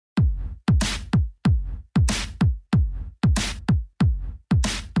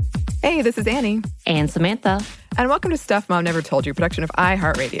Hey, this is Annie. And Samantha. And welcome to Stuff Mom Never Told You, production of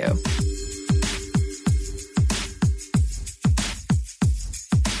iHeartRadio.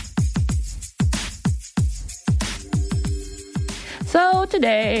 So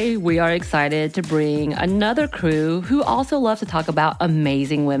today we are excited to bring another crew who also loves to talk about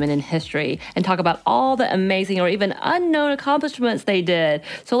amazing women in history and talk about all the amazing or even unknown accomplishments they did.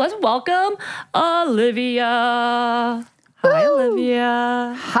 So let's welcome Olivia. Hi,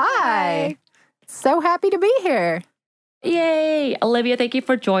 Olivia. Hi. So happy to be here. Yay. Olivia, thank you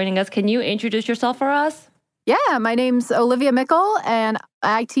for joining us. Can you introduce yourself for us? Yeah, my name's Olivia Mickle, and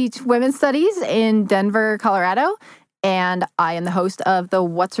I teach women's studies in Denver, Colorado. And I am the host of the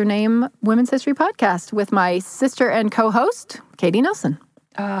What's Her Name Women's History podcast with my sister and co-host, Katie Nelson.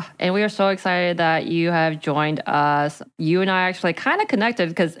 And we are so excited that you have joined us. You and I actually kind of connected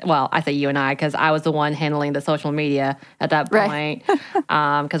because, well, I say you and I because I was the one handling the social media at that point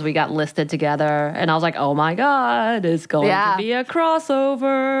because we got listed together. And I was like, oh my God, it's going to be a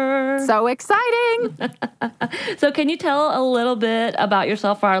crossover. So exciting. So can you tell a little bit about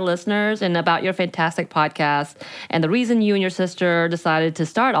yourself for our listeners and about your fantastic podcast and the reason you and your sister decided to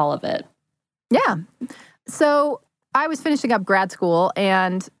start all of it? Yeah. So I was finishing up grad school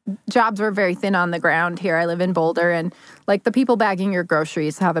and jobs were very thin on the ground here. I live in Boulder, and like the people bagging your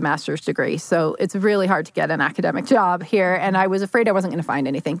groceries have a master's degree. So it's really hard to get an academic job here. And I was afraid I wasn't going to find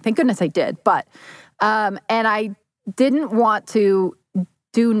anything. Thank goodness I did. But, and I didn't want to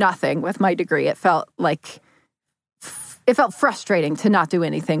do nothing with my degree. It felt frustrating to not do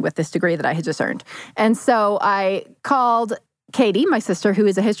anything with this degree that I had just earned. And so I called Katie, my sister, who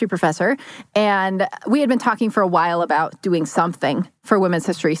is a history professor, and we had been talking for a while about doing something for women's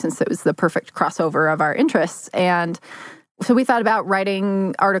history since it was the perfect crossover of our interests. And so we thought about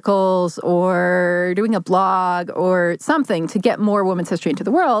writing articles or doing a blog or something to get more women's history into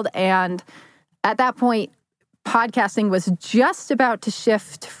the world. And at that point, podcasting was just about to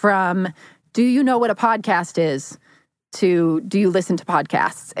shift from, do you know what a podcast is, to do you listen to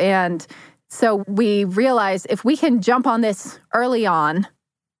podcasts? And so we realized if we can jump on this early on,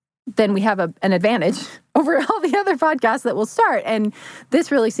 then we have an advantage over all the other podcasts that will start. And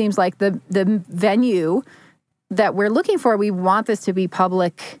this really seems like the venue that we're looking for. We want this to be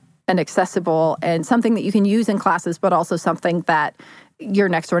public and accessible and something that you can use in classes, but also something that your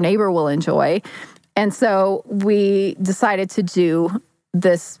next door neighbor will enjoy. And so we decided to do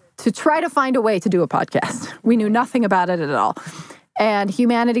this, to try to find a way to do a podcast. We knew nothing about it at all. And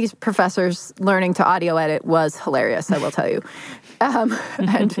humanities professors learning to audio edit was hilarious, I will tell you,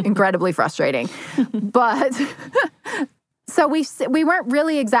 and incredibly frustrating. But so we weren't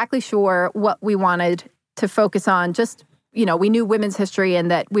really exactly sure what we wanted to focus on. Just, we knew women's history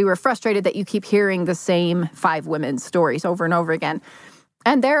and that we were frustrated that you keep hearing the same 5 women's stories over and over again.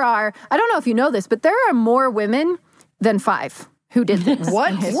 And I don't know if you know this, but there are more women than 5 who did this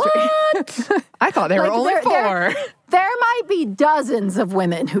in history. What? I thought there were only 4. There might be dozens of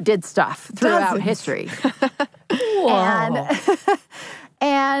women who did stuff throughout history.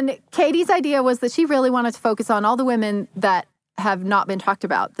 And Katie's idea was that she really wanted to focus on all the women that have not been talked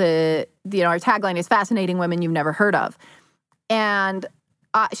about. Our tagline is fascinating women you've never heard of. And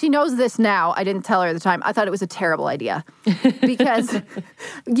she knows this now. I didn't tell her at the time. I thought it was a terrible idea because I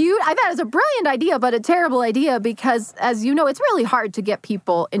thought it was a brilliant idea, but a terrible idea because, as you know, it's really hard to get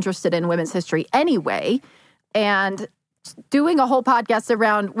people interested in women's history anyway. And doing a whole podcast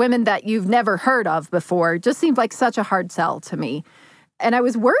around women that you've never heard of before just seemed like such a hard sell to me. And I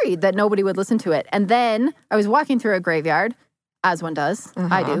was worried that nobody would listen to it. And then I was walking through a graveyard, as one does.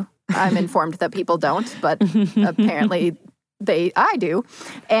 I do. I'm informed that people don't, but apparently I do.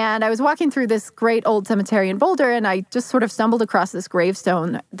 And I was walking through this great old cemetery in Boulder, and I just sort of stumbled across this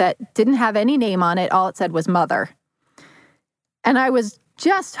gravestone that didn't have any name on it. All it said was mother. And I was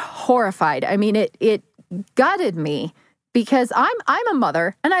just horrified. I mean, it gutted me because I'm a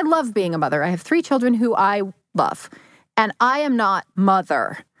mother, and I love being a mother. I have 3 children who I love, and I am not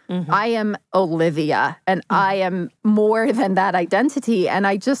mother. Mm-hmm. I am Olivia, and I am more than that identity. And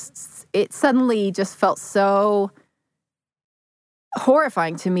it suddenly just felt so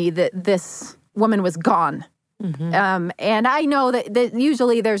horrifying to me that this woman was gone. Mm-hmm. And I know that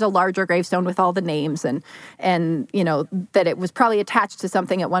usually there's a larger gravestone with all the names and that it was probably attached to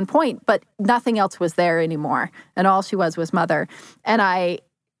something at one point, but nothing else was there anymore. And all she was mother. And I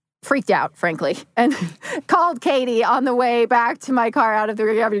freaked out, frankly, and called Katie on the way back to my car out of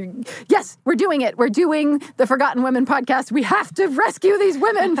the... Yes, we're doing it. We're doing the Forgotten Women podcast. We have to rescue these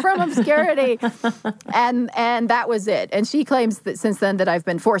women from obscurity. and that was it. And she claims that since then that I've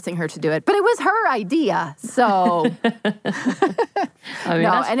been forcing her to do it. But it was her idea, so... I mean,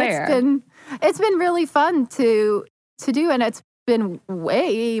 that's fair. It's been really fun to do, and it's been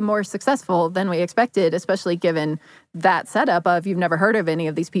way more successful than we expected, especially given that setup of you've never heard of any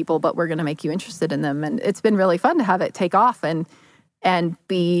of these people, but we're going to make you interested in them. And it's been really fun to have it take off and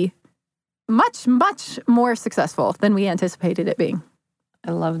be much, much more successful than we anticipated it being.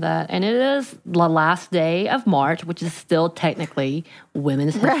 I love that. And it is the last day of March, which is still technically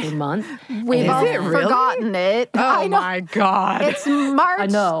Women's History Month. We've all forgotten it. Oh, my God. It's March. I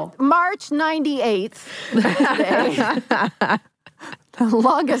know. March 98th. The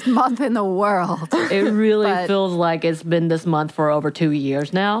longest month in the world. It really feels like it's been this month for over 2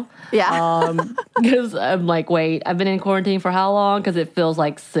 years now. Yeah. Because I'm like, wait, I've been in quarantine for how long? Because it feels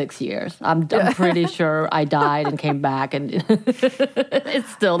like 6 years. I'm pretty sure I died and came back, and it's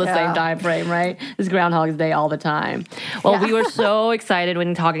still the same time frame, right? It's Groundhog's Day all the time. Well, we were so excited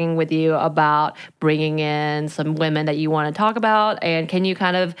when talking with you about bringing in some women that you want to talk about. And can you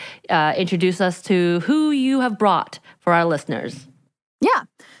kind of introduce us to who you have brought for our listeners? Yeah.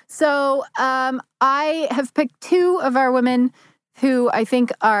 So I have picked two of our women who I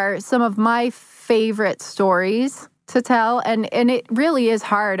think are some of my favorite stories to tell. And it really is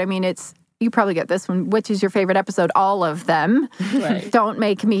hard. I mean, you probably get this one. Which is your favorite episode? All of them. Right. Don't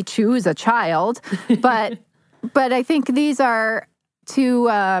make me choose a child. But I think these are two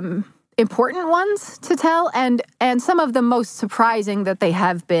important ones to tell, and some of the most surprising that they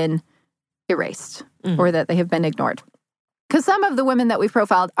have been erased or that they have been ignored. Because some of the women that we've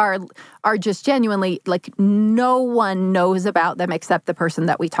profiled are just genuinely, like, no one knows about them except the person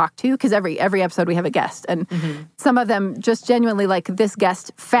that we talk to. Because every episode we have a guest. And some of them just genuinely, like, this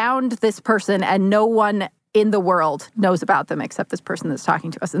guest found this person and no one in the world knows about them except this person that's talking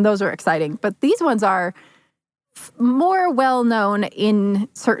to us. And those are exciting. But these ones are more well-known in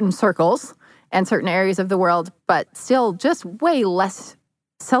certain circles and certain areas of the world, but still just way less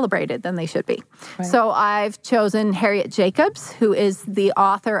celebrated than they should be. Right. So I've chosen Harriet Jacobs, who is the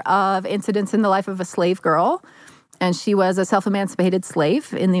author of Incidents in the Life of a Slave Girl, and she was a self-emancipated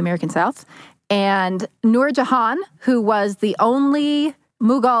slave in the American South, and Nur Jahan, who was the only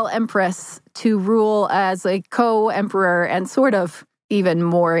Mughal empress to rule as a co-emperor and sort of even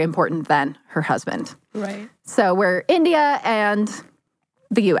more important than her husband. Right. So we're India and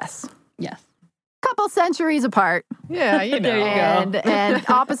the U.S. Yes. Couple centuries apart. Yeah, you know. There you go. And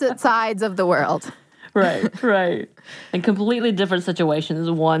opposite sides of the world. Right. And completely different situations.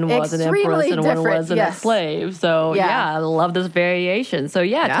 One was an empress and one was a slave. So, I love this variation. So,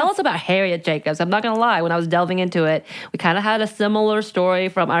 tell us about Harriet Jacobs. I'm not going to lie. When I was delving into it, we kind of had a similar story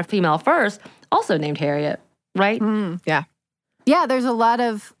from our female first, also named Harriet, right? Yeah. Yeah, there's a lot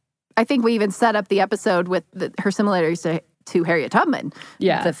of... I think we even set up the episode with her similarities to Harriet Tubman,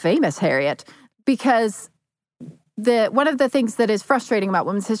 the famous Harriet. Because one of the things that is frustrating about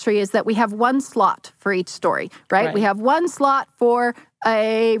women's history is that we have one slot for each story, right? We have one slot for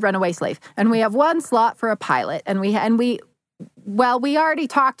a runaway slave, and we have one slot for a pilot, and we already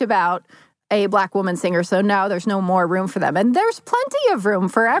talked about a Black woman singer, so now there's no more room for them, and there's plenty of room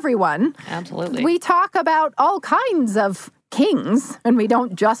for everyone. Absolutely. We talk about all kinds of kings, and we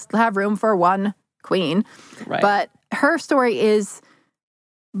don't just have room for one queen, but her story is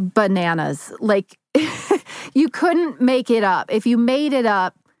bananas. Like, you couldn't make it up. If you made it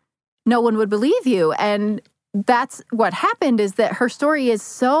up, no one would believe you. And that's what happened, is that her story is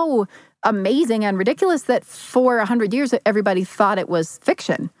so amazing and ridiculous that for 100 years, everybody thought it was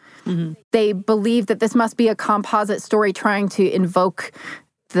fiction. They believed that this must be a composite story trying to invoke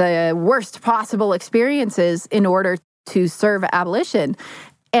the worst possible experiences in order to serve abolition.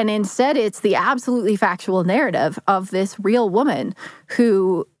 And instead, it's the absolutely factual narrative of this real woman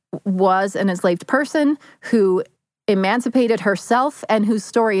who was an enslaved person, who emancipated herself, and whose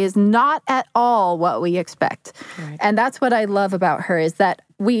story is not at all what we expect. Right. And that's what I love about her, is that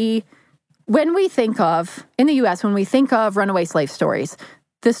when we think of, in the U.S., when we think of runaway slave stories,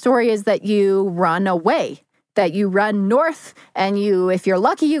 the story is that you run away, that you run north, and if you're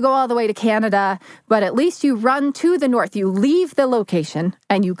lucky, you go all the way to Canada, but at least you run to the north. You leave the location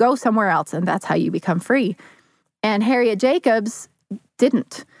and you go somewhere else, and that's how you become free. And Harriet Jacobs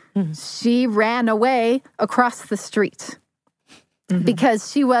didn't. She ran away across the street because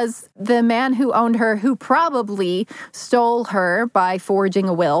she was the man who owned her, who probably stole her by forging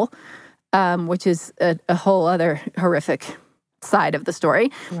a will, which is a whole other horrific side of the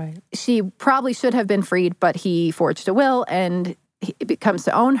story. Right. She probably should have been freed, but he forged a will and he becomes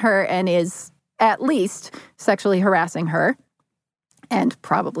to own her and is at least sexually harassing her, and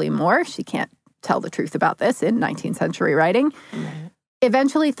probably more. She can't tell the truth about this in 19th century writing. Right.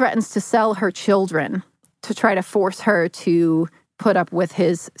 Eventually threatens to sell her children to try to force her to put up with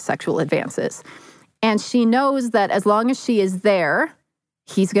his sexual advances. And she knows that as long as she is there,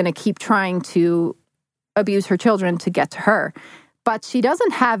 he's going to keep trying to abuse her children to get to her. But she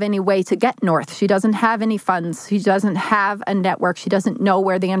doesn't have any way to get north. She doesn't have any funds. She doesn't have a network. She doesn't know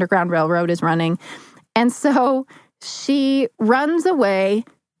where the Underground Railroad is running. And so she runs away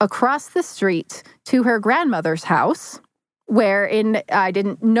across the street to her grandmother's house, I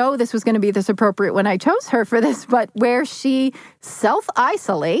didn't know this was going to be this appropriate when I chose her for this, but where she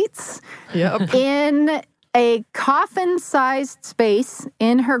self-isolates in a coffin-sized space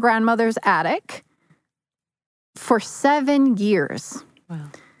in her grandmother's attic for 7 years. Wow.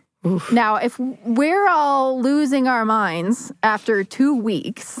 Oof. Now, if we're all losing our minds after 2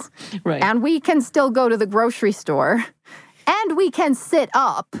 weeks, right. and we can still go to the grocery store, and we can sit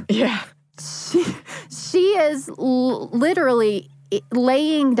up, she is literally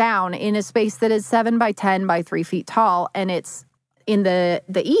laying down in a space that is 7 by 10 by 3 feet tall, and it's in the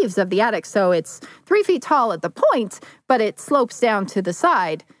eaves of the attic, so it's 3 feet tall at the point, but it slopes down to the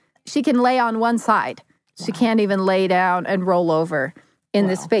side. She can lay on one side. She can't even lay down and roll over in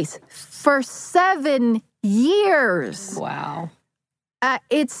this space for 7 years. Wow.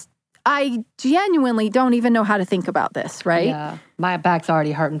 I genuinely don't even know how to think about this, right? Yeah. My back's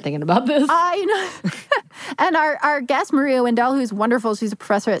already hurting thinking about this. I know. And our guest, Maria Wendell, who's wonderful, she's a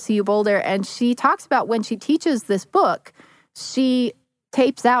professor at CU Boulder, and she talks about when she teaches this book, she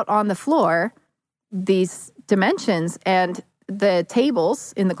tapes out on the floor these dimensions, and the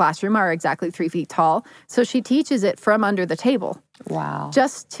tables in the classroom are exactly 3 feet tall. So she teaches it from under the table. Wow.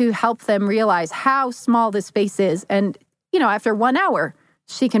 Just to help them realize how small this space is. And, after 1 hour,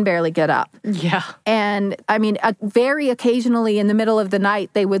 she can barely get up. Yeah. And I mean, very occasionally in the middle of the night,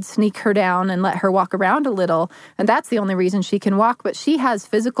 they would sneak her down and let her walk around a little. And that's the only reason she can walk. But she has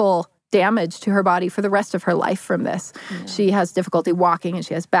physical damage to her body for the rest of her life from this. Yeah. She has difficulty walking and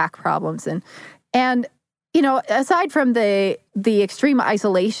she has back problems. And aside from the extreme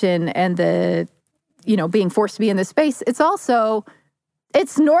isolation and the, being forced to be in this space,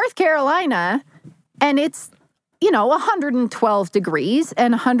 it's North Carolina, and it's 112 degrees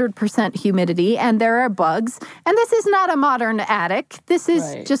and 100% humidity, and there are bugs. And this is not a modern attic. This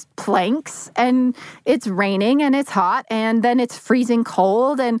is just planks, and it's raining, and it's hot, and then it's freezing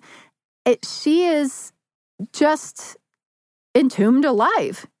cold. And she is just entombed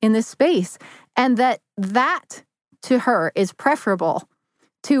alive in this space. And that to her is preferable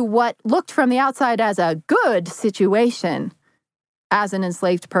to what looked from the outside as a good situation as an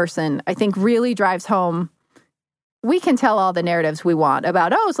enslaved person, I think really drives home. We can tell all the narratives we want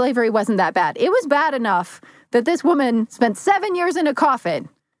about, slavery wasn't that bad. It was bad enough that this woman spent 7 years in a coffin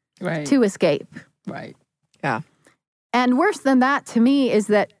to escape. Right. Yeah. And worse than that to me is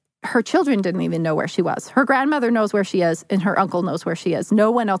that her children didn't even know where she was. Her grandmother knows where she is, and her uncle knows where she is. No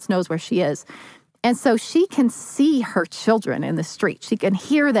one else knows where she is. And so she can see her children in the street. She can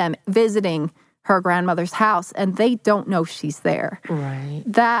hear them visiting her grandmother's house, and they don't know she's there. Right.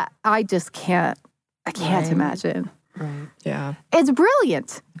 That I just can't imagine. Right. Yeah. It's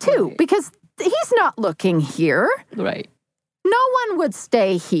brilliant, too, because he's not looking here. Right. No one would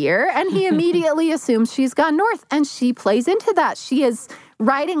stay here, and he immediately assumes she's gone north, and she plays into that. She is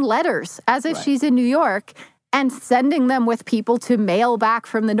writing letters as if she's in New York and sending them with people to mail back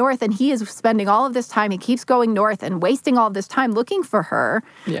from the north, and he is spending all of this time. He keeps going north and wasting all of this time looking for her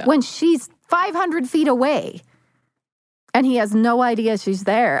when she's 500 feet away, and he has no idea she's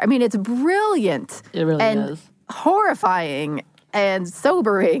there. I mean, it's brilliant. It really is. Horrifying and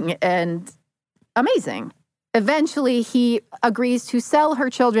sobering and amazing. Eventually, he agrees to sell her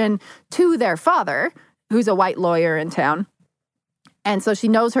children to their father, who's a white lawyer in town. And so she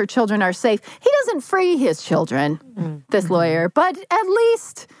knows her children are safe. He doesn't free his children, this lawyer, but at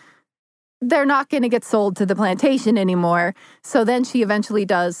least they're not going to get sold to the plantation anymore. So then she eventually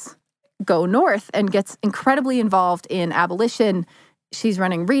does go north and gets incredibly involved in abolition. She's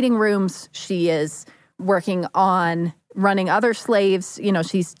running reading rooms. She is working on running other slaves.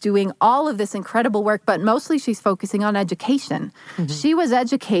 She's doing all of this incredible work, but mostly she's focusing on education. Mm-hmm. She was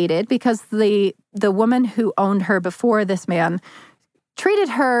educated because the woman who owned her before this man treated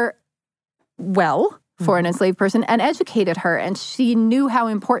her well for an enslaved person and educated her. And she knew how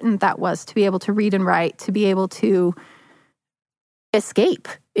important that was to be able to read and write, to be able to escape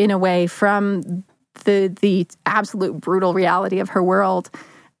in a way from the absolute brutal reality of her world.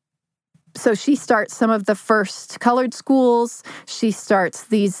 So she starts some of the first colored schools. She starts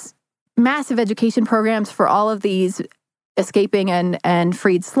these massive education programs for all of these escaping and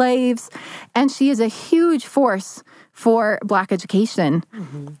freed slaves. And she is a huge force for Black education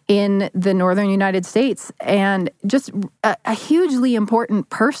in the northern United States, and just a hugely important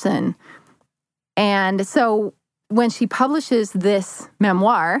person. And so when she publishes this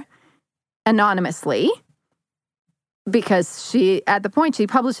memoir anonymously, because at the point she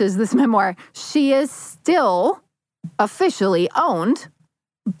publishes this memoir, she is still officially owned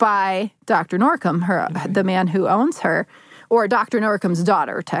by Dr. Norcom, the man who owns her, or Dr. Norcom's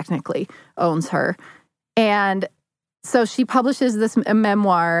daughter technically owns her. And so she publishes this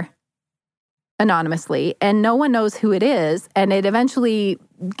memoir anonymously, and no one knows who it is. And it eventually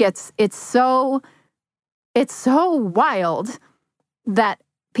it's so wild that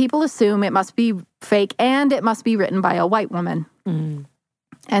people assume it must be fake and it must be written by a white woman. Mm.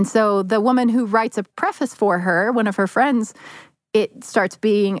 And so the woman who writes a preface for her, one of her friends, it starts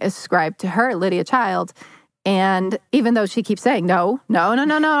being ascribed to her, Lydia Child. And even though she keeps saying, no,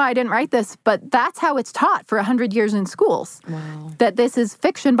 I didn't write this, but that's how it's taught for 100 years in schools, that this is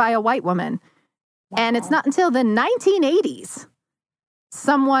fiction by a white woman. Wow. And it's not until the 1980s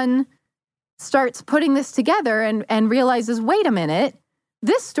someone starts putting this together and realizes, wait a minute,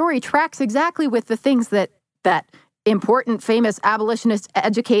 this story tracks exactly with the things that important, famous abolitionist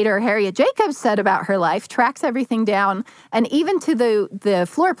educator Harriet Jacobs said about her life, tracks everything down, and even to the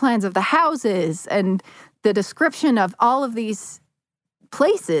floor plans of the houses and the description of all of these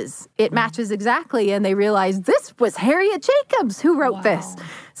places, it matches exactly. And they realized this was Harriet Jacobs who wrote this.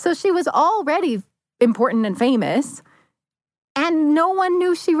 So she was already important and famous, and no one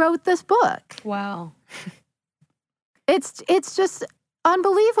knew she wrote this book. Wow. It's just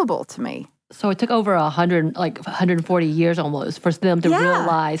unbelievable to me. So it took over 140 years almost for them to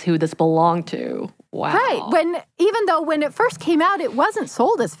realize who this belonged to. Wow. Right. Even though when it first came out, it wasn't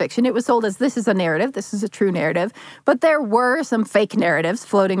sold as fiction. It was sold as, this is a narrative, this is a true narrative. But there were some fake narratives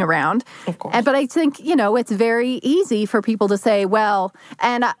floating around. Of course. But I think, it's very easy for people to say, well,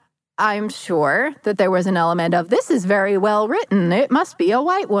 and I'm sure that there was an element of, this is very well written. It must be a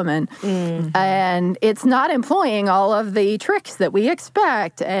white woman. Mm-hmm. And it's not employing all of the tricks that we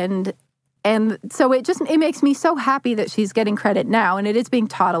expect. And so it makes me so happy that she's getting credit now, and it is being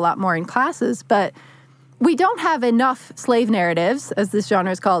taught a lot more in classes. But we don't have enough slave narratives, as this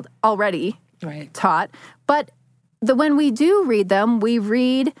genre is called, already taught. But when we do read them, we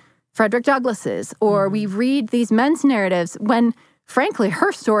read Frederick Douglass's, or we read these men's narratives when, frankly,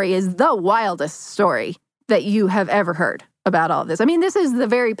 her story is the wildest story that you have ever heard about all of this. I mean, this is the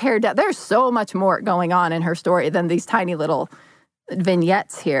very pared down. There's so much more going on in her story than these tiny little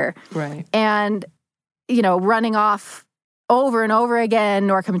vignettes here. Right. And, running off over and over again,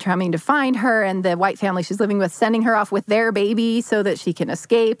 Norcom trying to find her, and the white family she's living with sending her off with their baby so that she can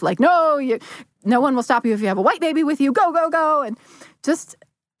escape. Like, no one will stop you if you have a white baby with you. Go, go, go. And just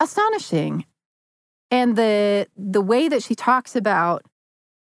astonishing. And the way that she talks about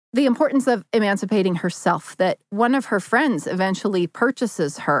the importance of emancipating herself, that one of her friends eventually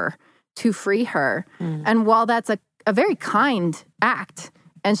purchases her to free her. Mm. And while that's a very kind act,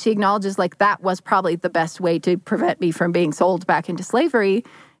 and she acknowledges that was probably the best way to prevent me from being sold back into slavery,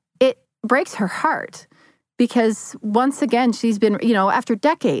 it breaks her heart because once again, she's been, after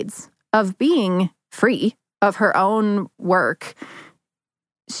decades of being free of her own work,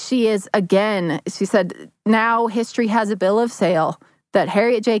 she said, now history has a bill of sale that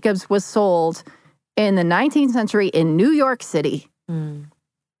Harriet Jacobs was sold in the 19th century in New York City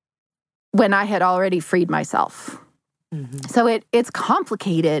when I had already freed myself. Mm-hmm. So it's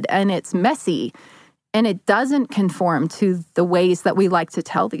complicated and it's messy, and it doesn't conform to the ways that we like to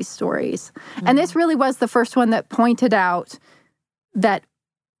tell these stories. Mm-hmm. And this really was the first one that pointed out that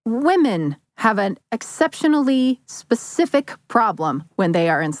women have an exceptionally specific problem when they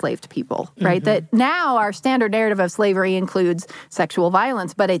are enslaved people, right? That now our standard narrative of slavery includes sexual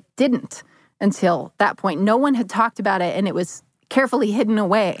violence, but it didn't until that point. No one had talked about it, and it was carefully hidden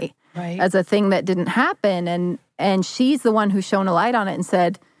away as a thing that didn't happen. And she's the one who shone a light on it and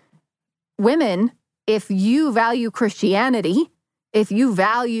said, women, if you value Christianity, if you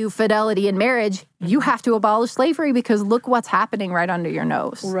value fidelity in marriage, you have to abolish slavery because look what's happening right under your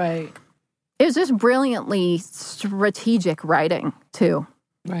nose. Right. It was just brilliantly strategic writing, too.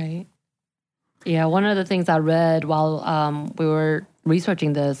 Right. Yeah, one of the things I read while we were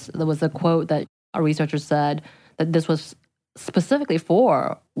researching this, there was a quote that a researcher said that this was specifically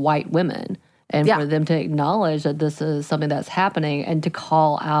for white women. And for them to acknowledge that this is something that's happening and to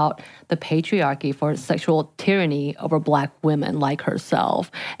call out the patriarchy for sexual tyranny over Black women like herself.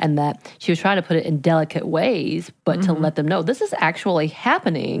 And that she was trying to put it in delicate ways, but to let them know this is actually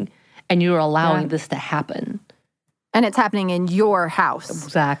happening and you're allowing this to happen. And it's happening in your house.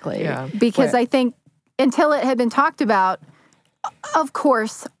 Exactly. Yeah. Because I think until it had been talked about, of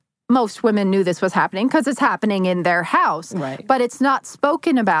course, most women knew this was happening because it's happening in their house. Right. But it's not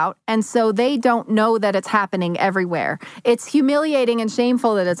spoken about, and so they don't know that it's happening everywhere. It's humiliating and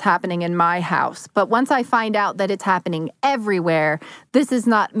shameful that it's happening in my house. But once I find out that it's happening everywhere, this is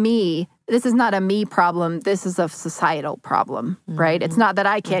not me. This is not a me problem. This is a societal problem, right? It's not that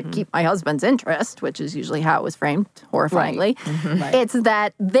I can't keep my husband's interest, which is usually how it was framed, horrifyingly. Right. It's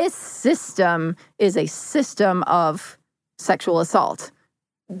that this system is a system of sexual assault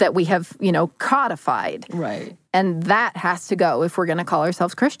that we have, codified. Right. And that has to go if we're going to call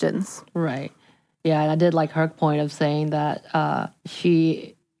ourselves Christians. Right. Yeah, and I did like her point of saying that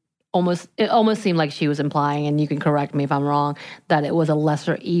it almost seemed like she was implying, and you can correct me if I'm wrong, that it was a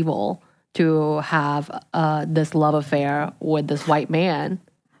lesser evil to have this love affair with this white man.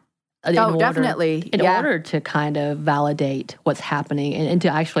 Definitely. In order to kind of validate what's happening and to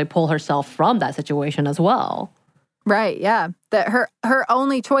actually pull herself from that situation as well. Right, yeah. That her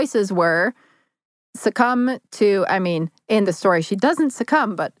only choices were succumb to, in the story, she doesn't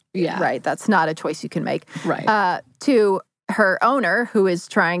succumb, but right, that's not a choice you can make. Right. To her owner, who is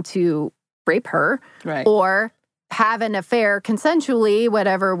trying to rape her, right. or have an affair consensually,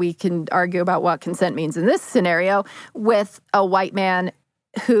 whatever we can argue about what consent means in this scenario, with a white man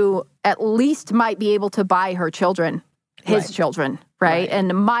who at least might be able to buy her children, his children, right?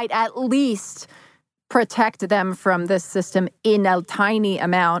 And might at least protect them from this system in a tiny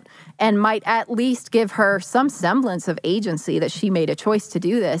amount, and might at least give her some semblance of agency that she made a choice to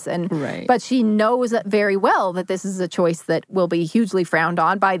do this. But she knows very well that this is a choice that will be hugely frowned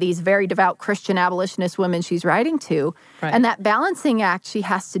on by these very devout Christian abolitionist women she's writing to. Right. And that balancing act she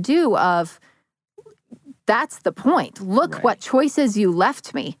has to do of, that's the point. Look what choices you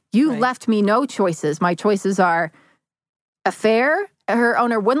left me. You left me no choices. My choices are affair. Her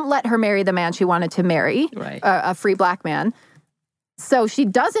owner wouldn't let her marry the man she wanted to marry, a free Black man. So she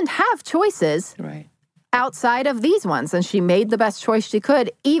doesn't have choices outside of these ones. And she made the best choice she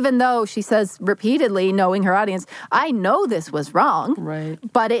could, even though she says repeatedly, knowing her audience, I know this was wrong,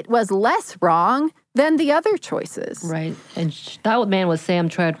 but it was less wrong than the other choices. Right. And that man was Sam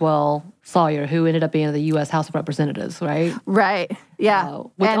Treadwell Sawyer, who ended up being in the U.S. House of Representatives, right? Right. Yeah.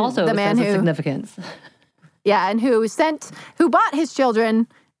 Which and also the man has who, significance. Yeah, and who bought his children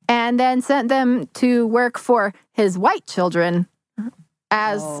and then sent them to work for his white children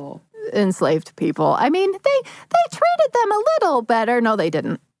as enslaved people. They treated them a little better. No, they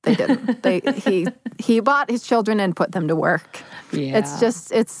didn't. They didn't. He bought his children and put them to work. Yeah.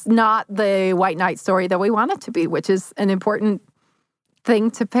 It's not the white knight story that we want it to be, which is an important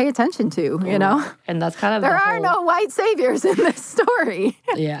thing to pay attention to, And that's kind of there are no white saviors in this story.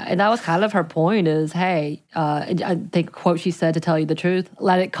 Yeah, and that was kind of her point is, hey, I think a quote she said, to tell you the truth,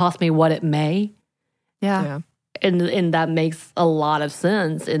 let it cost me what it may. Yeah. And that makes a lot of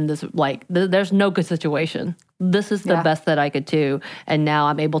sense in this, there's no good situation. This is the best that I could do, and now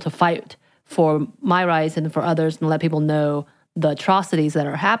I'm able to fight for my rights and for others and let people know the atrocities that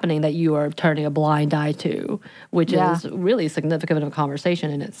are happening that you are turning a blind eye to, which is really significant of a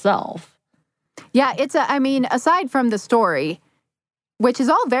conversation in itself. Yeah, aside from the story, which is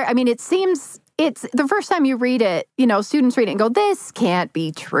all very, it's the first time you read it, students read it and go, this can't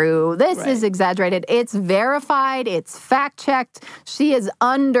be true. This is exaggerated. It's verified. It's fact-checked. She is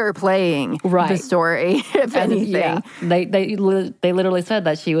underplaying the story, if anything. Yeah. They literally said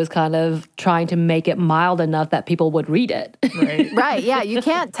that she was kind of trying to make it mild enough that people would read it. Right, yeah. You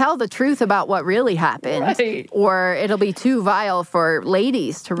can't tell the truth about what really happened, or it'll be too vile for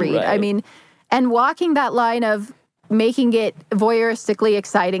ladies to read. And walking that line of making it voyeuristically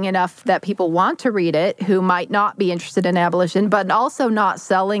exciting enough that people want to read it who might not be interested in abolition, but also not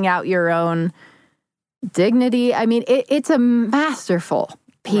selling out your own dignity. It's a masterful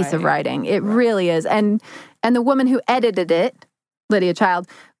piece of writing. It really is. And the woman who edited it, Lydia Child,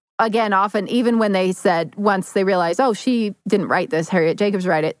 again, often, even when they said, once they realized, she didn't write this, Harriet Jacobs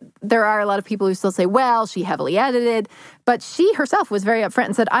wrote it, there are a lot of people who still say, well, she heavily edited. But she herself was very upfront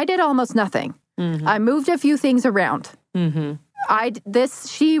and said, I did almost nothing. Mm-hmm. I moved a few things around. Mm-hmm.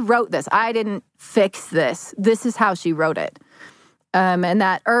 She wrote this. I didn't fix this. This is how she wrote it. And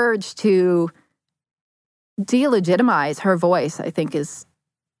that urge to delegitimize her voice, I think,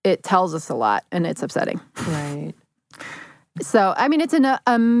 it tells us a lot, and it's upsetting. Right. So, I mean, it's an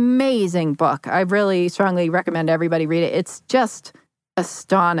amazing book. I really strongly recommend everybody read it. It's just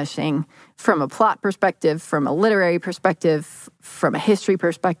astonishing from a plot perspective, from a literary perspective, from a history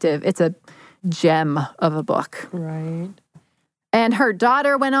perspective. It's a gem of a book. Right. And her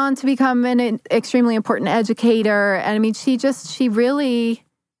daughter went on to become an extremely important educator. And I mean, she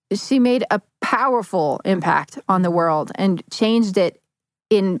made a powerful impact on the world and changed it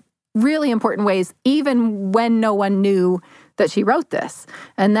in really important ways, even when no one knew that she wrote this.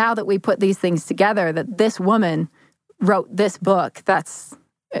 And now that we put these things together, that this woman wrote this book,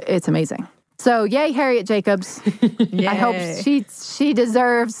 it's amazing. So yay, Harriet Jacobs. I hope she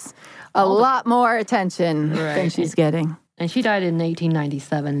deserves a lot more attention than she's getting. And she died in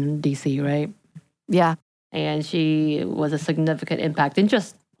 1897 in D.C., right? Yeah. And she was a significant impact in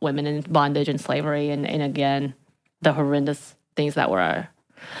just women in bondage and slavery and again, the horrendous things that were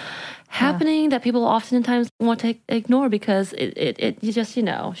happening that people oftentimes want to ignore because it just,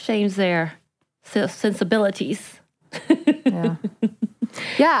 shames their sensibilities.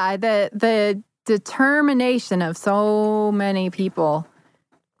 Yeah, the determination of so many people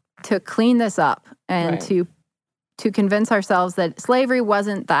to clean this up and to convince ourselves that slavery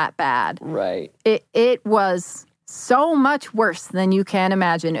wasn't that bad. Right. It was so much worse than you can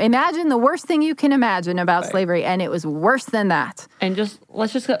imagine. Imagine the worst thing you can imagine about slavery, and it was worse than that. And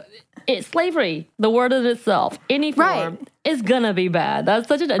let's just go. It's slavery, the word in itself, any form, is gonna be bad. That's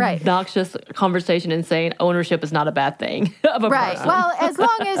such an obnoxious conversation in saying ownership is not a bad thing of a person. Well,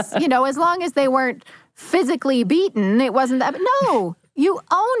 as long as they weren't physically beaten, it wasn't that. But no. You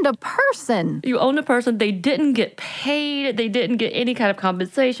owned a person. You owned a person. They didn't get paid. They didn't get any kind of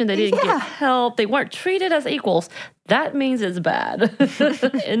compensation. They didn't get help. They weren't treated as equals. That means it's bad.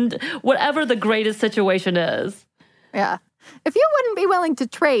 And whatever the greatest situation is. Yeah. If you wouldn't be willing to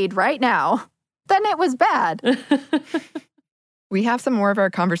trade right now, then it was bad. We have some more of our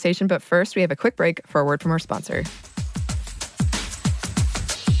conversation, but first we have a quick break for a word from our sponsor.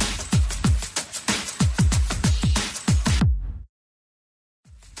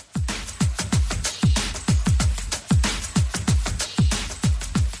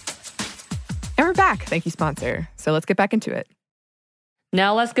 And we're back. Thank you, sponsor. So let's get back into it.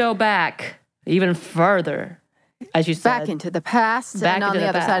 Now let's go back even further, as you said. Back into the past and on the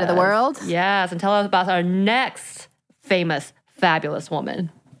other side of the world. Yes, and tell us about our next famous, fabulous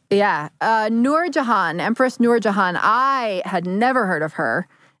woman. Yeah, Noor Jahan, Empress Noor Jahan. I had never heard of her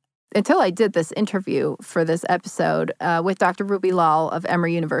until I did this interview for this episode with Dr. Ruby Lal of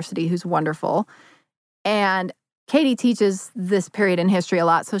Emory University, who's wonderful. And Katie teaches this period in history a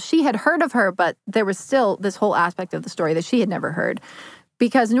lot, so she had heard of her, but there was still this whole aspect of the story that she had never heard.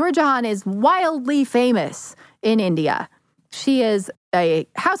 Because Noor Jahan is wildly famous in India. She is a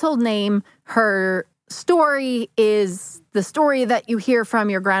household name. Her story is the story that you hear from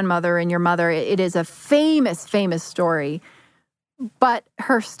your grandmother and your mother. It is a famous, famous story. But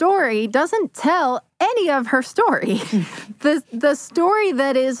her story doesn't tell any of her story. The story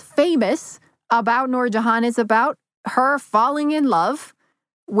that is famous about Noor Jahan is about her falling in love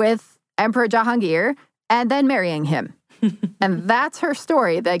with Emperor Jahangir and then marrying him. And that's her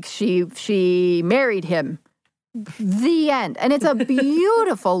story. Like she married him. The end. And it's a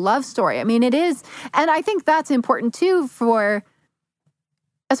beautiful love story. I mean, it is. And I think that's important too for,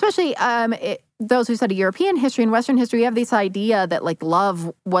 especially those who study European history and Western history. You have this idea that like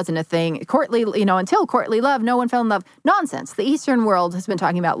love wasn't a thing. Courtly, until courtly love, no one fell in love. Nonsense. The Eastern world has been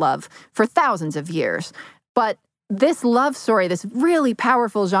talking about love for thousands of years. But this love story, this really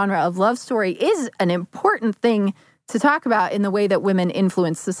powerful genre of love story, is an important thing to talk about in the way that women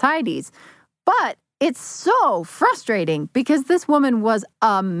influence societies. But it's so frustrating because this woman was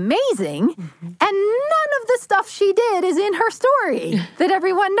amazing, and none of the stuff she did is in her story that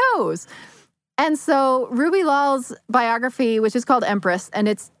everyone knows. And so Ruby Lal's biography, which is called Empress, and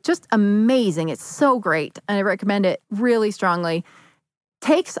it's just amazing. It's so great, and I recommend it really strongly,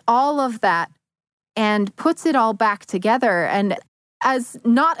 takes all of that and puts it all back together. And as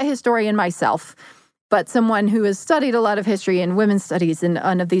not a historian myself, but someone who has studied a lot of history and women's studies in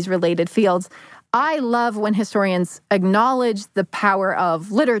one of these related fields, I love when historians acknowledge the power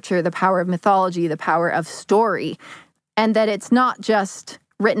of literature, the power of mythology, the power of story, and that it's not just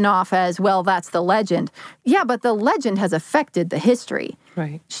written off as, well, that's the legend. Yeah, but the legend has affected the history.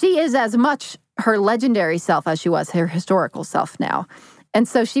 Right. She is as much her legendary self as she was her historical self now. And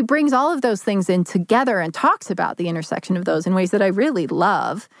so she brings all of those things in together and talks about the intersection of those in ways that I really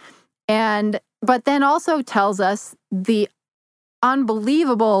love. But then also tells us the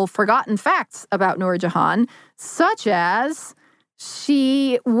unbelievable forgotten facts about Noor Jahan, such as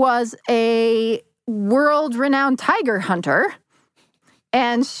she was a world-renowned tiger hunter.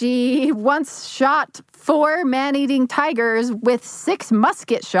 And she once shot 4 man-eating tigers with 6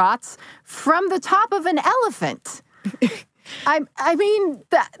 musket shots from the top of an elephant. I mean,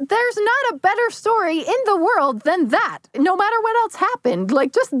 there's not a better story in the world than that, no matter what else happened.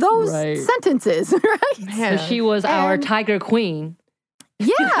 Like, just those sentences, right? Man. So she was our tiger queen.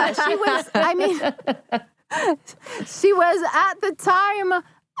 Yeah, she was, I mean, she was at the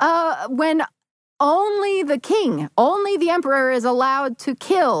time when only the king, only the emperor is allowed to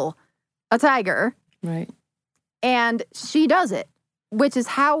kill a tiger. Right. And she does it, which is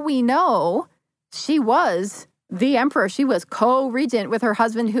how we know she was the emperor. She was co-regent with her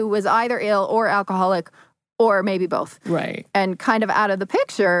husband, who was either ill or alcoholic or maybe both. Right. And kind of out of the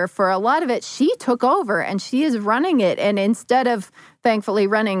picture for a lot of it, she took over and she is running it. And instead of, thankfully,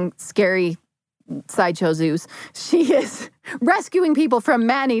 running scary sideshow zoos, she is rescuing people from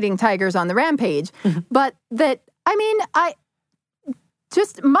man-eating tigers on the rampage. But that, I mean,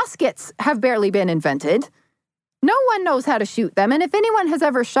 just muskets have barely been invented. No one knows how to shoot them. And if anyone has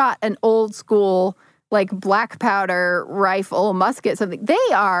ever shot an old school, like black powder rifle musket, something,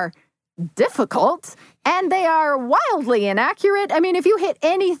 they are difficult and they are wildly inaccurate. I mean, if you hit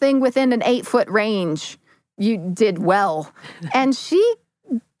anything within an 8-foot range, you did well. And she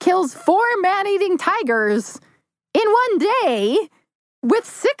kills 4 man-eating tigers in one day with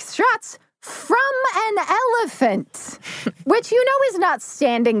 6 shots from an elephant, which you know is not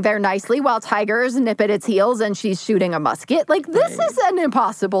standing there nicely while tigers nip at its heels and she's shooting a musket. Like, this is an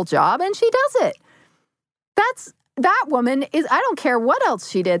impossible job, and she does it. That woman is, I don't care what else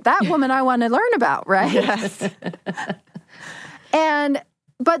she did, that woman I want to learn about, right? Yes.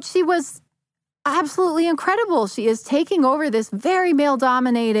 But she was absolutely incredible. She is taking over this very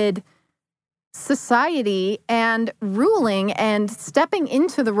male-dominated society and ruling and stepping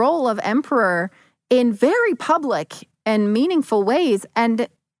into the role of emperor in very public and meaningful ways and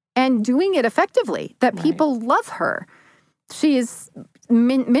doing it effectively, that people love her. She is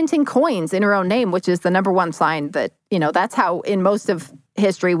minting coins in her own name, which is the number one sign that, you know, that's how in most of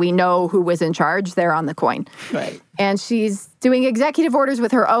history we know who was in charge there on the coin. Right. And she's doing executive orders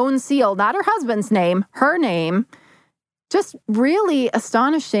with her own seal, not her husband's name, her name. Just really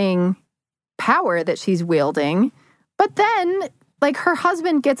astonishing power that she's wielding. But then, like, her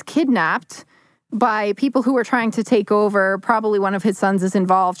husband gets kidnapped by people who are trying to take over. Probably one of his sons is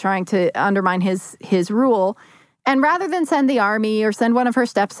involved, trying to undermine his rule. And rather than send the army or send one of her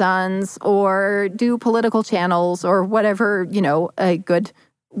stepsons or do political channels or whatever, you know, a good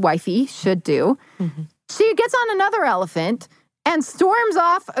wifey should do, she gets on another elephant and storms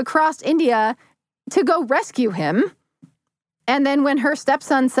off across India to go rescue him. And then when her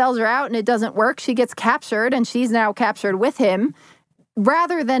stepson sells her out and it doesn't work, she gets captured and she's now captured with him.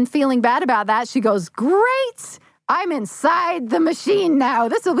 Rather than feeling bad about that, she goes, great, I'm inside the machine now.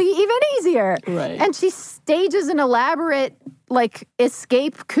 This will be even easier. Right. And she stages an elaborate, like,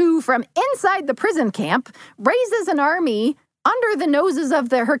 escape coup from inside the prison camp, raises an army under the noses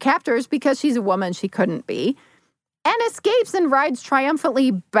of her captors because she's a woman, she couldn't be, and escapes and rides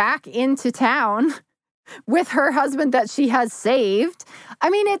triumphantly back into town with her husband that she has saved. I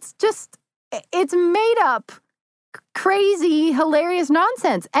mean, it's made up crazy, hilarious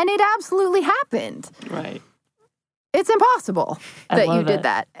nonsense. And it absolutely happened. Right. It's impossible that you did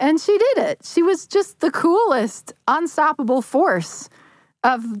that. And she did it. She was just the coolest, unstoppable force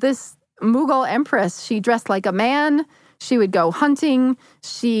of this Mughal empress. She dressed like a man. She would go hunting.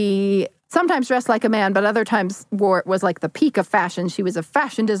 She sometimes dressed like a man, but other times was like the peak of fashion. She was a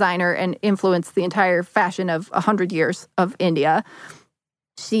fashion designer and influenced the entire fashion of 100 years of India.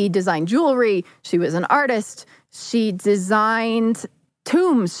 She designed jewelry. She was an artist. She designed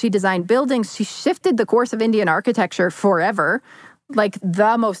tombs. She designed buildings. She shifted the course of Indian architecture forever. Like,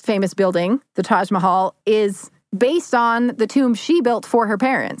 the most famous building, the Taj Mahal, is based on the tomb she built for her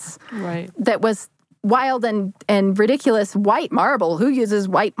parents. Right. That was wild and ridiculous white marble. Who uses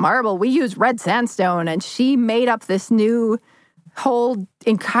white marble? We use red sandstone. And she made up this new whole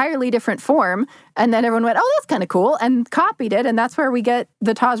entirely different form. And then everyone went, oh, that's kind of cool, and copied it. And that's where we get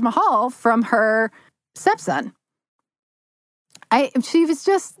the Taj Mahal from her stepson. She was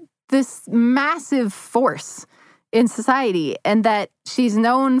just this massive force in society, and that she's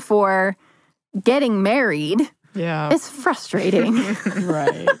known for getting married. Yeah. It's frustrating.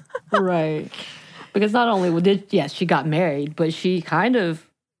 Right. Right. Because not only she got married, but she kind of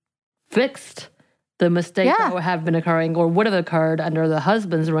fixed the mistakes that would have been occurring or would have occurred under the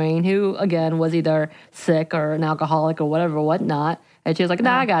husband's reign, who, again, was either sick or an alcoholic or whatnot. And she was like,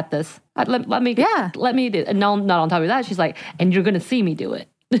 nah, I got this. Let me do it. And not on top of that, she's like, and you're going to see me do it.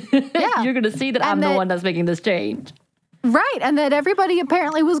 Yeah. You're going to see that I'm the one that's making this change. Right, and that everybody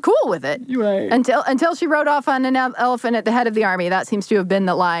apparently was cool with it. Right. Until she rode off on an elephant at the head of the army. That seems to have been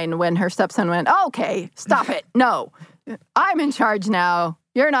the line when her stepson went, okay, stop it. No, I'm in charge now.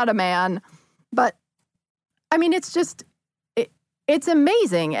 You're not a man. But, I mean, it's just, it's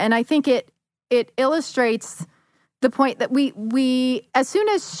amazing. And I think it illustrates the point that we, as soon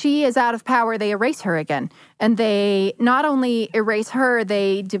as she is out of power, they erase her again. And they not only erase her,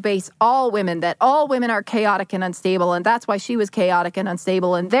 they debase all women, that all women are chaotic and unstable. And that's why she was chaotic and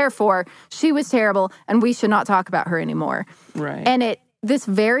unstable. And therefore, she was terrible. And we should not talk about her anymore. Right. And this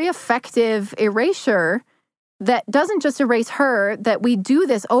very effective erasure that doesn't just erase her, that we do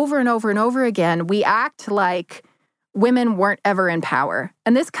this over and over and over again. We act like women weren't ever in power.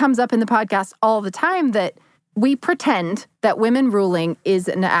 And this comes up in the podcast all the time, that we pretend that women ruling is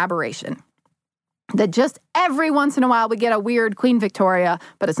an aberration. That just every once in a while we get a weird Queen Victoria,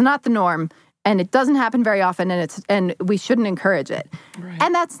 but it's not the norm, and it doesn't happen very often, and we shouldn't encourage it. Right.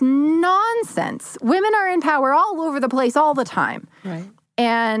 And that's nonsense. Women are in power all over the place all the time. Right.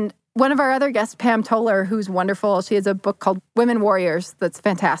 And one of our other guests, Pam Toller, who's wonderful, she has a book called Women Warriors that's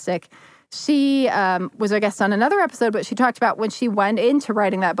fantastic. She was our guest on another episode, but she talked about when she went into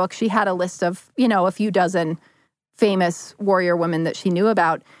writing that book, she had a list of, a few dozen famous warrior women that she knew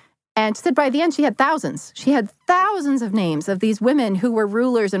about. And she said by the end, she had thousands. She had thousands of names of these women who were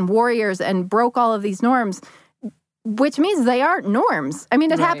rulers and warriors and broke all of these norms, which means they aren't norms. I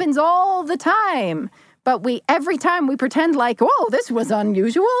mean, it happens all the time. But every time we pretend like, whoa, this was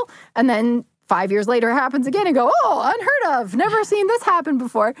unusual. And then 5 years later it happens again and go, oh, unheard of. Never seen this happen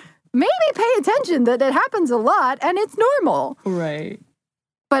before. Maybe pay attention that it happens a lot and it's normal. Right.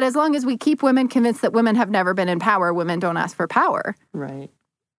 But as long as we keep women convinced that women have never been in power, women don't ask for power. Right.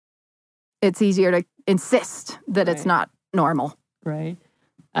 It's easier to insist that it's not normal. Right.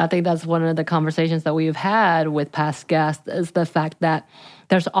 I think that's one of the conversations that we've had with past guests, is the fact that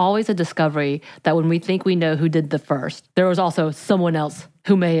there's always a discovery that when we think we know who did the first, there was also someone else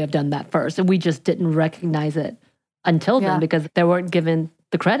who may have done that first, and we just didn't recognize it until then because they weren't given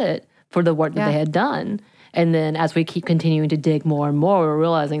the credit for the work that they had done. And then as we keep continuing to dig more and more, we're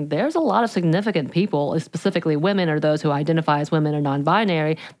realizing there's a lot of significant people, specifically women or those who identify as women or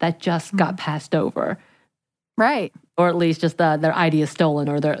non-binary, that just got passed over. Right. Or at least just their ideas stolen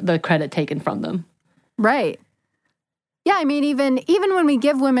or the credit taken from them. Right. Yeah, I mean, even when we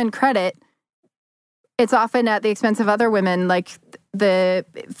give women credit, it's often at the expense of other women, like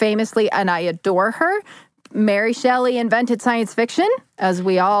famously, and I adore her, Mary Shelley invented science fiction, as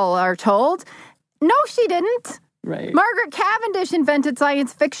we all are told. No, she didn't. Right. Margaret Cavendish invented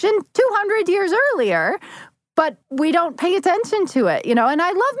science fiction 200 years earlier, but we don't pay attention to it, And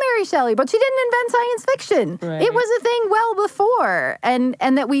I love Mary Shelley, but she didn't invent science fiction. Right. It was a thing well before,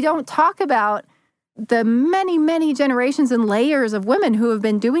 and that we don't talk about the many, many generations and layers of women who have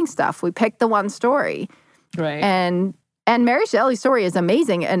been doing stuff. We pick the one story. Right. And Mary Shelley's story is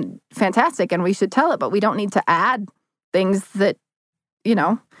amazing and fantastic, and we should tell it, but we don't need to add things that,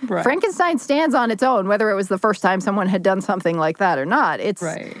 Right. Frankenstein stands on its own, whether it was the first time someone had done something like that or not. It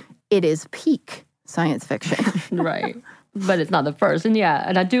is peak science fiction. Right. But it's not the first. And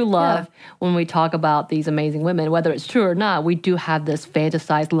I do love when we talk about these amazing women, whether it's true or not, we do have this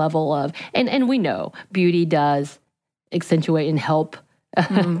fantasized level of, and we know beauty does accentuate and help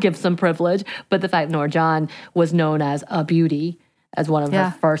give some privilege. But the fact Noor-Jan was known as a beauty, as one of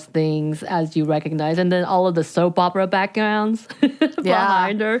her first things, as you recognize. And then all of the soap opera backgrounds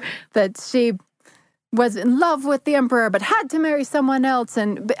behind her. That she was in love with the emperor, but had to marry someone else.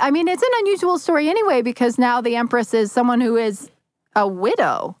 And I mean, it's an unusual story anyway, because now the empress is someone who is a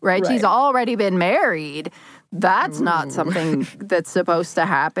widow, right? She's already been married. That's not something that's supposed to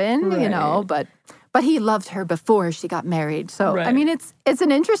happen, but he loved her before she got married. So, I mean, it's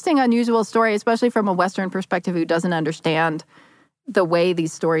an interesting, unusual story, especially from a Western perspective who doesn't understand the way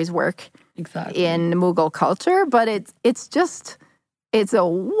these stories work in Mughal culture. But it's a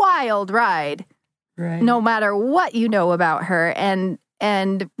wild ride. Right. No matter what you know about her.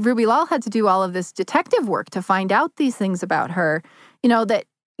 And Ruby Lal had to do all of this detective work to find out these things about her.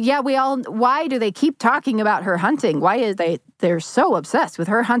 Why do they keep talking about her hunting? Why is they're so obsessed with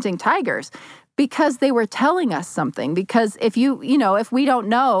her hunting tigers? Because they were telling us something. Because if if we don't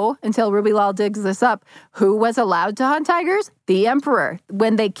know until Ruby Lal digs this up, who was allowed to hunt tigers? The emperor.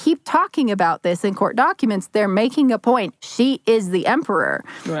 When they keep talking about this in court documents, they're making a point. She is the emperor.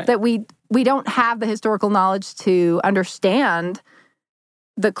 Right. That we don't have the historical knowledge to understand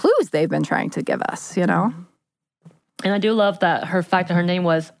the clues they've been trying to give us, And I do love that her name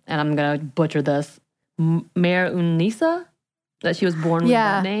was, and I'm going to butcher this, Mer-Unnisa? that she was born with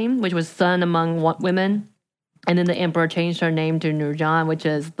that name, which was sun among women. And then the emperor changed her name to Nurjan, which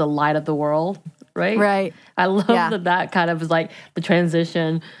is the light of the world, right? Right. I love that kind of is like the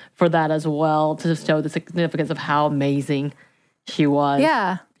transition for that as well, to show the significance of how amazing she was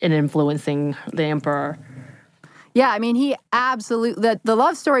in influencing the emperor. Yeah, I mean, he absolutely, the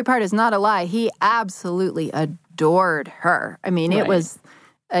love story part is not a lie. He absolutely adored her. I mean, it was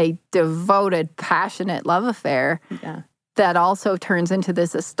a devoted, passionate love affair. Yeah. That also turns into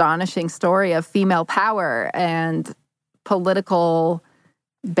this astonishing story of female power and political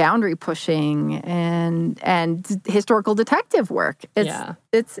boundary pushing and historical detective work.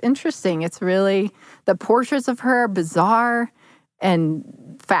 It's interesting. It's really, the portraits of her are bizarre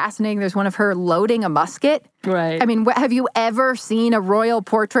and fascinating. There's one of her loading a musket. Right. I mean, have you ever seen a royal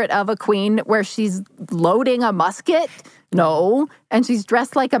portrait of a queen where she's loading a musket? No. And she's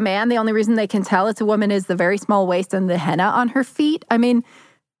dressed like a man. The only reason they can tell it's a woman is the very small waist and the henna on her feet. I mean,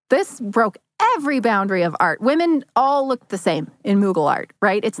 this broke every boundary of art. Women all look the same in Mughal art,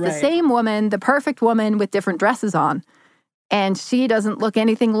 right? It's the same woman, the perfect woman with different dresses on. And she doesn't look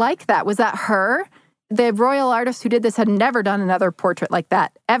anything like that. Was that her? The royal artist who did this had never done another portrait like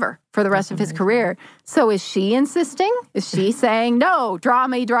that, ever, for the rest of his career. So is she insisting? Is she saying, no, draw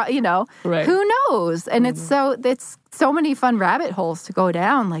me, who knows? And it's so many fun rabbit holes to go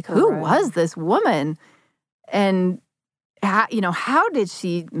down. Like, who was this woman? And, how did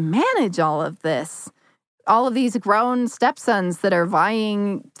she manage all of this? All of these grown stepsons that are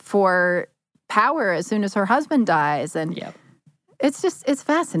vying for power as soon as her husband dies. And it's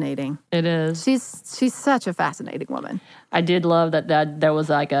fascinating. It is. She's such a fascinating woman. I did love that there was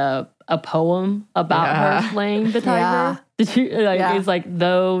like a poem about her slaying the tiger. Did you? It's like,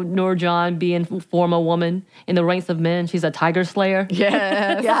 though Nurjan be in form a woman in the ranks of men, she's a tiger slayer.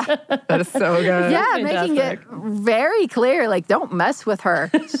 Yes. That is so good. Yeah, making it very clear, like, don't mess with her.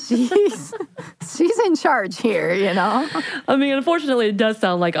 She's in charge here, I mean, unfortunately, it does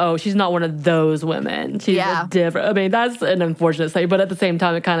sound like, she's not one of those women. She's a different. I mean, that's an unfortunate thing, but at the same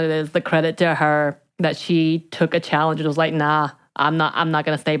time, it kind of is the credit to her that she took a challenge and was like, nah, I'm not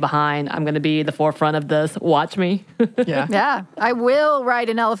going to stay behind. I'm going to be the forefront of this. Watch me. Yeah. I will ride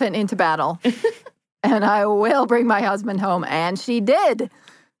an elephant into battle. And I will bring my husband home. And she did.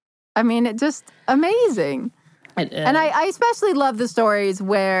 I mean, it's just amazing. It is. And I especially love the stories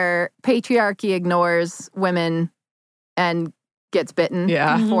where patriarchy ignores women and gets bitten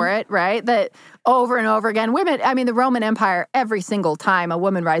for it, right? That over and over again, women, I mean, the Roman Empire, every single time a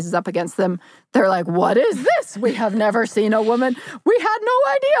woman rises up against them, they're like, what is this? We have never seen a woman. We had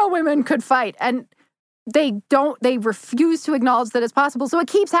no idea women could fight. And they refuse to acknowledge that it's possible. So it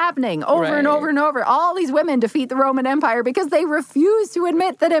keeps happening over and over and over. All these women defeat the Roman Empire because they refuse to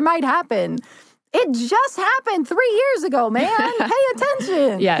admit that it might happen. It just happened 3 years ago, man. Pay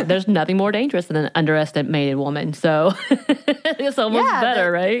attention. Yeah, there's nothing more dangerous than an underestimated woman. So it's almost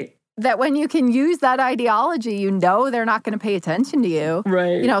better, right? That when you can use that ideology, they're not going to pay attention to you.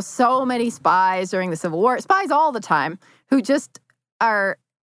 Right. So many spies during the Civil War, spies all the time, who just are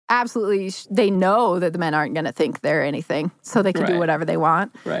absolutely, they know that the men aren't going to think they're anything, so they can do whatever they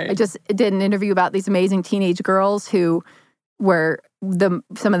want. Right. I just did an interview about these amazing teenage girls who were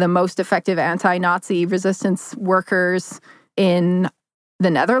some of the most effective anti-Nazi resistance workers in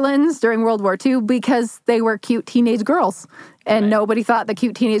the Netherlands during World War II because they were cute teenage girls. And nobody thought the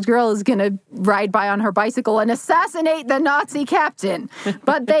cute teenage girl is going to ride by on her bicycle and assassinate the Nazi captain.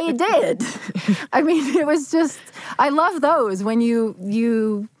 But they did. I mean, it was just, I love those when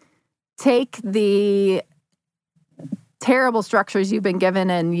you take the terrible structures you've been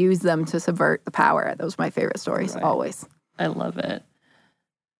given and use them to subvert the power. Those are my favorite stories, always. I love it.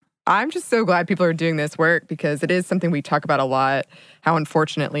 I'm just so glad people are doing this work because it is something we talk about a lot, how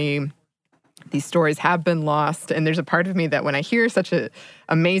unfortunately these stories have been lost. And there's a part of me that when I hear such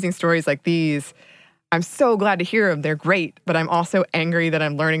amazing stories like these, I'm so glad to hear them. They're great, but I'm also angry that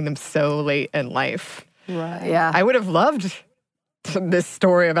I'm learning them so late in life. Right. Yeah. I would have loved this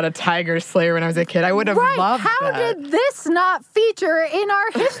story about a tiger slayer when I was a kid. I would have loved How that. did this not feature in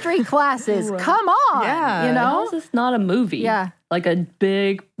our history classes? Come on. Yeah. How is this not a movie? Yeah. Like a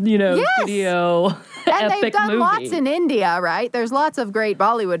big, video And epic they've done movie. lots in India, right? There's lots of great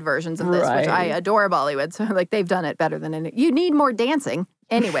Bollywood versions of this, which I adore Bollywood. So, they've done it better than India. You need more dancing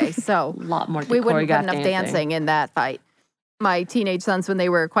anyway, so A lot more we wouldn't put enough choreographed dancing in that fight. My teenage sons, when they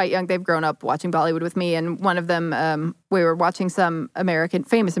were quite young, they've grown up watching Bollywood with me, and one of them, we were watching some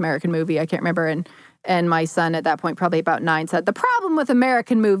famous American movie, I can't remember, and my son at that point, probably about 9, said, the problem with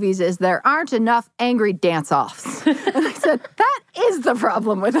American movies is there aren't enough angry dance-offs. And I said, that is the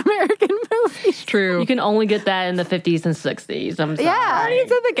problem with American movies. True. You can only get that in the 50s and 60s. I'm sorry. Yeah.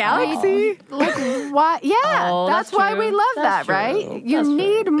 Guardians of the Galaxy. Like, why? Yeah, Oh, that's that's why true. we love That's that, right? true. You That's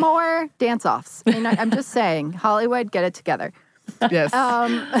need true. more dance-offs. And I'm just saying, Hollywood, get it together. Yes.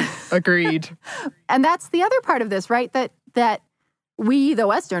 Agreed. And that's the other part of this, right? That we, the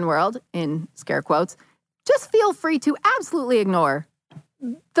Western world, in scare quotes, just feel free to absolutely ignore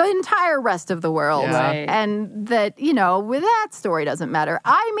the entire rest of the world. Yeah. Right. And that, with that story doesn't matter.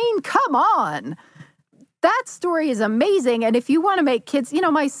 I mean, come on. That story is amazing. And if you want to make kids,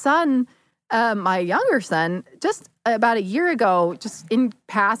 my son, my younger son, just about a year ago, just in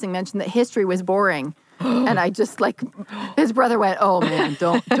passing, mentioned that history was boring. And I just his brother went, oh man,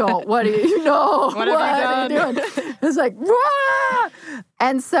 don't, what do you know? What have you done? doing? It's like, wah!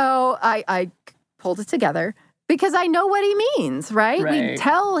 And so I pulled it together because I know what he means, right? We Right.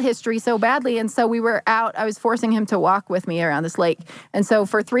 tell history so badly. And so we were out, I was forcing him to walk with me around this lake. And so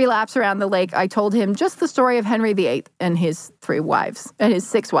for 3 laps around the lake, I told him just the story of Henry VIII and his 3 wives and his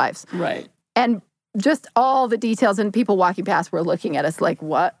 6 wives. Right. And just all the details, and people walking past were looking at us like,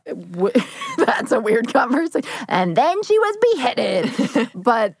 what? That's a weird conversation. And then she was beheaded.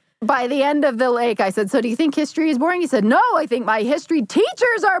 But by the end of the lake, I said, so do you think history is boring? He said, no, I think my history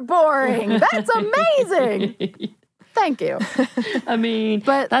teachers are boring. That's amazing. Thank you. I mean,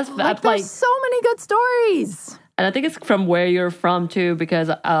 But that's there's so many good stories. And I think it's from where you're from too,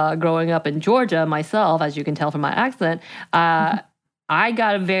 because growing up in Georgia myself, as you can tell from my accent, I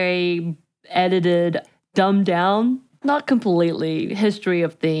got a very edited, dumbed down, not completely, history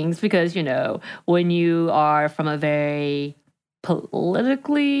of things, because, when you are from a very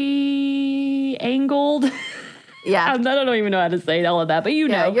politically angled, Yeah. I don't even know how to say all of that, but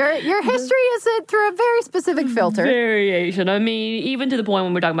Yeah, your history is through a very specific filter. variation. I mean, even to the point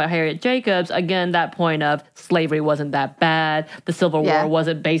when we're talking about Harriet Jacobs, again, that point of slavery wasn't that bad. The Civil Yeah. War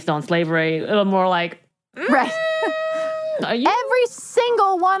wasn't based on slavery. It was more like, Right. are you Every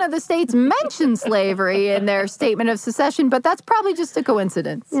single one of the states mentioned slavery in their statement of secession, but that's probably just a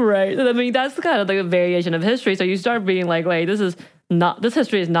coincidence. right? I mean, that's kind of the variation of history. So you start being like, wait, this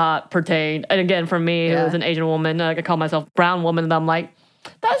history is not pertained. And again, for me, Yeah. it was an Asian woman. I call myself brown woman, and I'm like,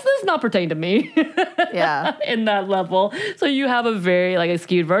 this does not pertain to me. Yeah. In that level. So you have a very a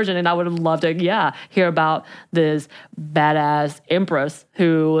skewed version, and I would love to, hear about this badass empress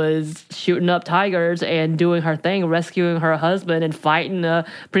who was shooting up tigers and doing her thing, rescuing her husband and fighting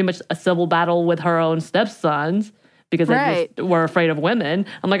pretty much a civil battle with her own stepsons because they Right. just were afraid of women.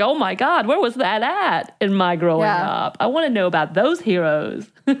 I'm like, oh my God, where was that at in my growing Yeah. up? I want to know about those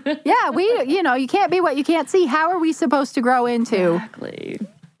heroes. Yeah, you can't be what you can't see. How are we supposed to grow into Exactly.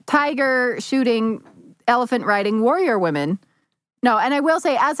 tiger shooting, elephant riding warrior women? No, and I will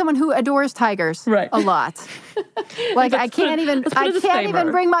say, as someone who adores tigers Right. a lot, like I Let's put can't a even disclaimer.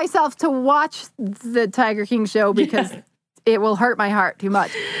 bring myself to watch the Tiger King show because it will hurt my heart too much.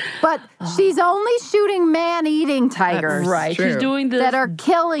 But she's only shooting man-eating tigers. Right. True. She's doing this. That are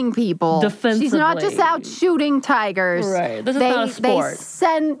killing people. She's not just Defensively. out shooting tigers. Right. This is not a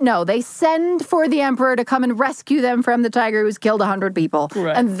sport. They send for the emperor to come and rescue them from the tiger who's killed 100 people.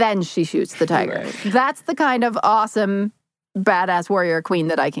 Right. And then she shoots the tiger. Right. That's the kind of awesome, badass warrior queen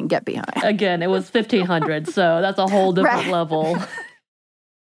that I can get behind. Again, it was 1500, so that's a whole different Right. level.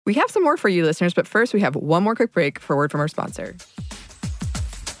 We have some more for you listeners, but first we have one more quick break for a word from our sponsor.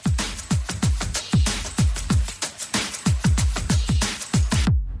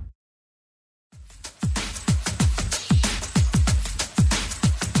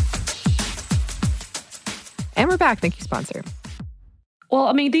 And we're back. Thank you, sponsor. Well,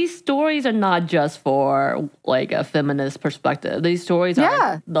 I mean, these stories are not just for a feminist perspective. These stories Yeah.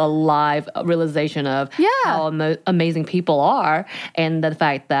 are the live realization of Yeah. how amazing people are, and the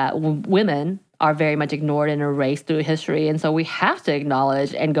fact that women are very much ignored and erased through history. And so we have to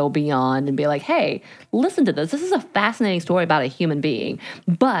acknowledge and go beyond and be like, hey, listen to this. This is a fascinating story about a human being.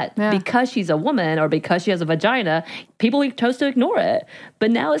 But Yeah. because she's a woman or because she has a vagina, people chose to ignore it.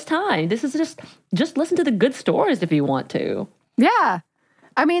 But now it's time. This is just listen to the good stories if you want to. Yeah.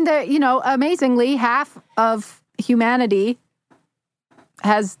 I mean, amazingly, half of humanity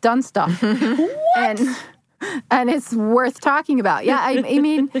has done stuff. And it's worth talking about. Yeah, I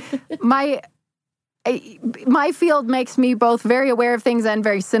mean, my field makes me both very aware of things and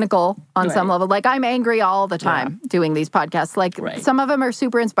very cynical on some Right. level. Like, I'm angry all the time doing these podcasts. Like, Right. some of them are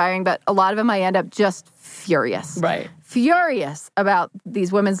super inspiring, but a lot of them I end up just furious. Right. Furious about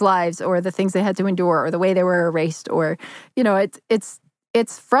these women's lives or the things they had to endure or the way they were erased or, it's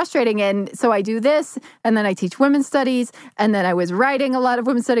it's frustrating. And so I do this, and then I teach women's studies, and then I was writing a lot of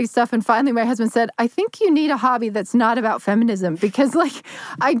women's studies stuff. And finally my husband said, I think you need a hobby that's not about feminism, because like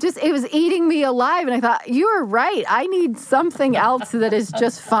it was eating me alive. And I thought, you're right. I need something else that is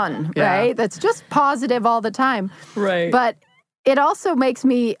just fun, right? That's just positive all the time. Right. But it also makes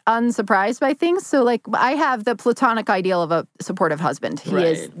me unsurprised by things. So like I have the platonic ideal of a supportive husband. He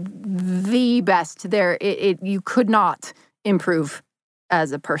is the best there. You could not improve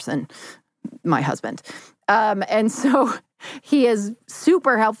as a person, my husband. And so he is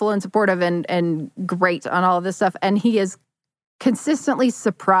super helpful and supportive and great on all of this stuff. And he is consistently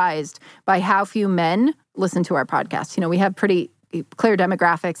surprised by how few men listen to our podcast. We have pretty clear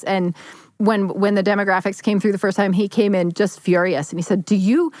demographics. And when the demographics came through the first time, he came in just furious. And he said,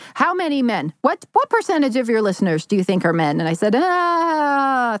 how many men? What percentage of your listeners do you think are men? And I said,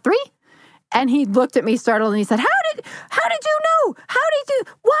 3? And he looked at me startled and he said, how did you know?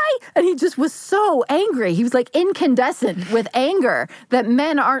 Why? And he just was so angry. He was like incandescent with anger that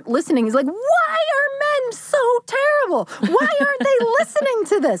men aren't listening. He's like, why are men so terrible? Why aren't they listening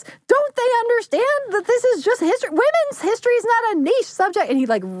to this? Don't they understand that this is just history? Women's history is not a niche subject. And he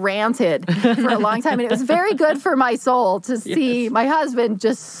like ranted for a long time. And it was very good for my soul to see my husband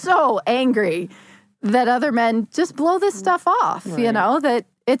just so angry that other men just blow this stuff off, that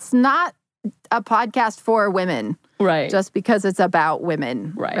it's not a podcast for women, right? Just because it's about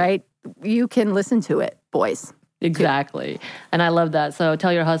women, right? You can listen to it, boys. Exactly, and I love that. So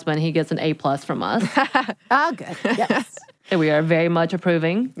tell your husband he gets an A+ from us. Oh, good. Yes, and we are very much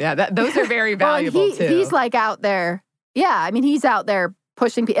approving. Yeah, those are very valuable too. He's like out there. Yeah, I mean, he's out there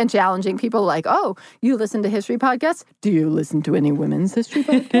pushing and challenging people. Like, oh, you listen to history podcasts? Do you listen to any women's history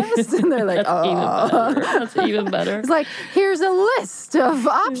podcasts? And they're like, That's even better. It's like, here's a list of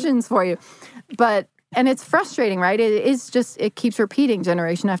options for you. And it's frustrating, right? It keeps repeating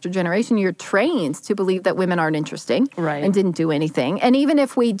generation after generation. You're trained to believe that women aren't interesting and didn't do anything. And even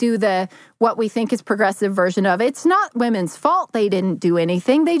if we do what we think is progressive version of it, it's not women's fault they didn't do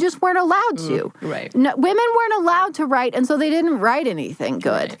anything. They just weren't allowed to. Right. No, women weren't allowed to write, and so they didn't write anything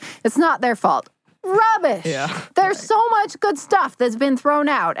good. Right. It's not their fault. Rubbish. Yeah. There's so much good stuff that's been thrown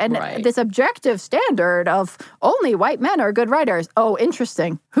out. And this objective standard of only white men are good writers. Oh,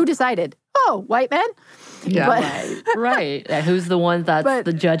 interesting. Who decided? Oh, white men? Yeah, right. Who's the one that's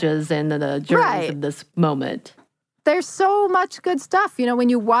the judges and the juries in this moment? There's so much good stuff. When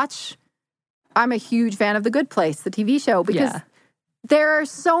you watch, I'm a huge fan of The Good Place, the TV show, because there are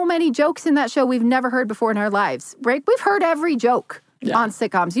so many jokes in that show we've never heard before in our lives. Right? We've heard every joke on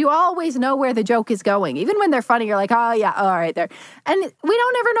sitcoms. You always know where the joke is going. Even when they're funny, you're like, oh, yeah, all right, there. And we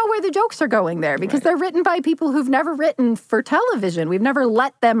don't ever know where the jokes are going there because they're written by people who've never written for television. We've never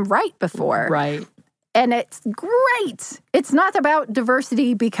let them write before. Right. And it's great. It's not about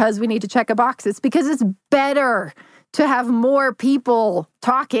diversity because we need to check a box. It's because it's better to have more people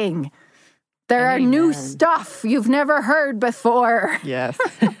talking. There are new stuff you've never heard before. Yes.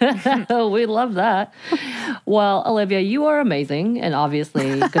 We love that. Well, Olivia, you are amazing and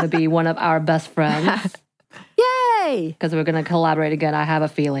obviously going to be one of our best friends. Yay! Because we're going to collaborate again, I have a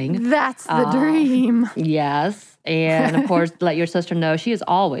feeling. That's the dream. Yes. And of course, let your sister know she is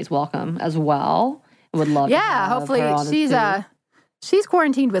always welcome as well. I would love to have hopefully her on she's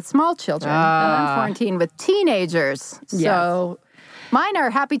quarantined with small children. And I'm quarantined with teenagers. So mine are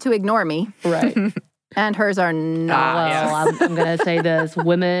happy to ignore me. Right. And hers are not. Well, I'm going to say this.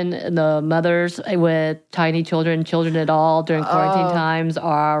 Women, the mothers with tiny children at all during quarantine times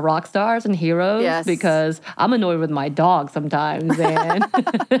are rock stars and heroes because I'm annoyed with my dog sometimes. And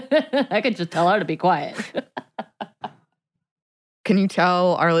I could just tell her to be quiet. Can you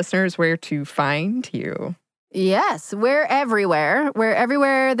tell our listeners where to find you? Yes, we're everywhere. We're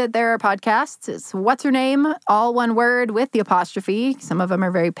everywhere that there are podcasts. It's What's Her Name, all one word with the apostrophe. Some of them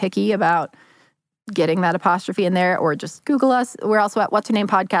are very picky about getting that apostrophe in there, or just Google us. We're also at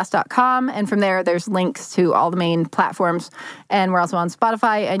whatsyournamepodcast.com. And from there's links to all the main platforms. And we're also on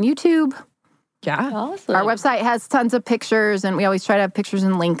Spotify and YouTube. Yeah. Awesome. Our website has tons of pictures, and we always try to have pictures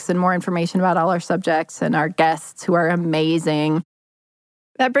and links and more information about all our subjects and our guests who are amazing.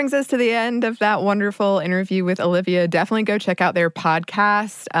 That brings us to the end of that wonderful interview with Olivia. Definitely go check out their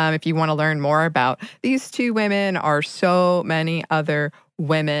podcast if you want to learn more about these two women or so many other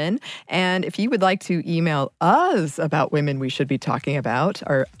women. And if you would like to email us about women we should be talking about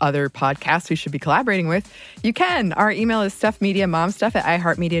or other podcasts we should be collaborating with, you can. Our email is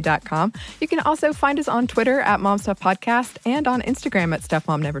stuffmediamomstuff@iheartmedia.com. You can also find us on Twitter at momstuffpodcast and on Instagram at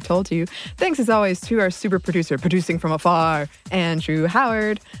stuffmomnevertoldyou. Thanks as always to our super producer, producing from afar, Andrew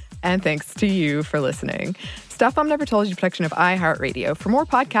Howard. And thanks to you for listening. Stuff Mom Never Told You production of iHeartRadio. For more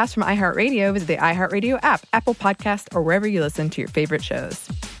podcasts from iHeartRadio, visit the iHeartRadio app, Apple Podcast, or wherever you listen to your favorite shows.